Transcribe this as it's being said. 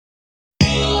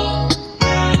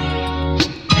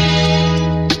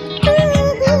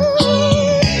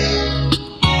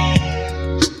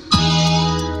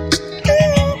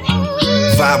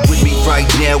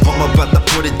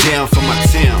put it down for my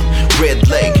town. Red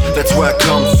Lake, that's where I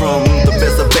come from. The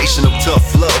reservation of tough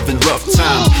love and rough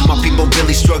times. My people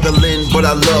really struggling, but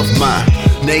I love my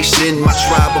nation. My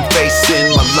tribe I'm facing,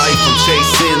 my life I'm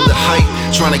chasing. The height,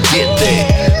 trying to get there.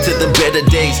 To the better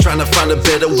days, trying to find a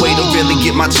better way to really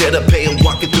get my cheddar pay and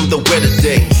walking through the wetter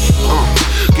days.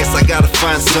 Guess I gotta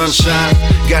find sunshine.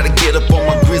 Gotta get up on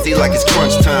my grizzly like it's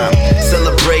crunch time.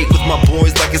 Celebrate with my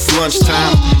boys like it's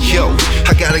lunchtime. Yo,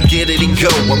 I gotta get it and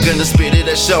go. I'm gonna spit it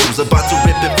at shows. About to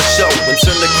rip it for show and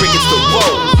turn the crickets to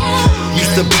woe.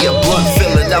 Used to be a blunt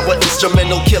filler, now an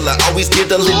instrumental killer. Always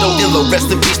get a little iller. Rest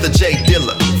in peace to Jay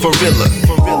Dilla. For real.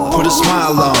 Put a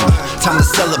smile on, time to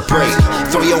celebrate.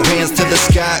 Throw your hands to the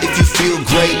sky if you feel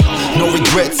great. No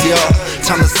regrets, y'all,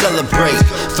 time to celebrate.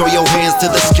 Throw your hands to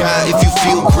the sky if you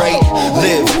feel great.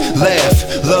 Live,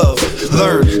 laugh, love,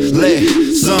 learn,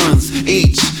 lessons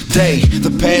each day.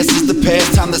 The past is the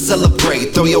past, time to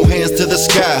celebrate. Throw your hands to the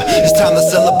sky, it's time to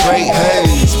celebrate. Hey,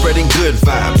 spreading good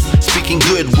vibes, speaking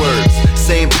good words,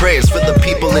 saying prayers for the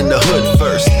people in the hood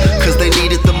first, cause they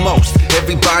need it the most.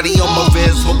 Everybody on my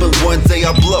viz, hoping one day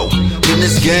I'll blow. In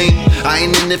this game, I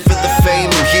ain't in it for the fame,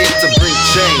 I'm here to bring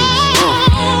change.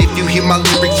 If you hear my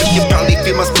lyrics, you can probably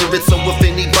feel my spirit. So if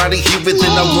anybody hear it,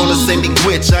 then I wanna say me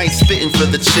which. I ain't spitting for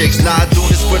the chicks, nah, I do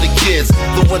this for the kids,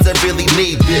 the ones that really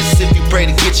need this. If you pray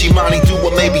to get Chimani, do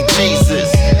it maybe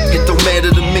Jesus. It don't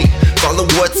matter to me, follow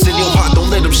what's in your heart, don't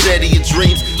let them shatter your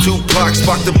dreams. Tupac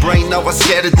sparked the brain, now I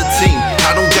scattered the team.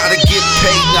 I don't gotta get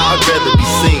paid, now I'd rather be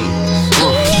seen.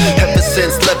 Ever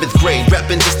since 11th grade,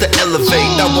 rapping just to elevate.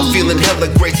 Now I'm feeling hella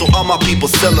great, so all my people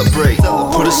celebrate.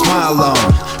 Put a smile on,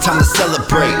 time to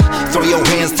celebrate. Throw your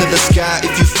hands to the sky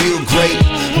if you feel great.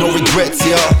 No regrets,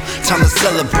 y'all, time to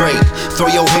celebrate. Throw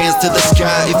your hands to the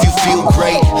sky if you feel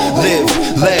great. Live,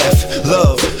 laugh,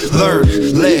 love, learn,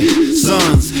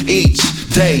 lessons each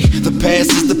day. The past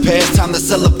is the past, time to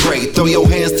celebrate. Throw your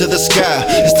hands to the sky,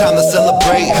 it's time to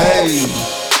celebrate. Hey,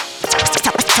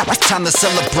 it's time to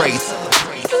celebrate.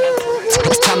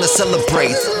 It's time to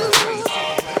celebrate.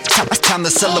 It's time to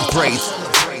celebrate.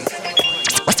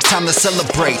 It's time to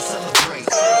celebrate.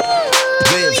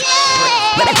 Live,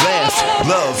 laugh,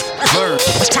 love, learn.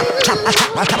 It's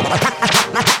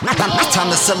time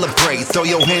to celebrate. Throw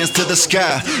your hands to the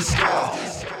sky.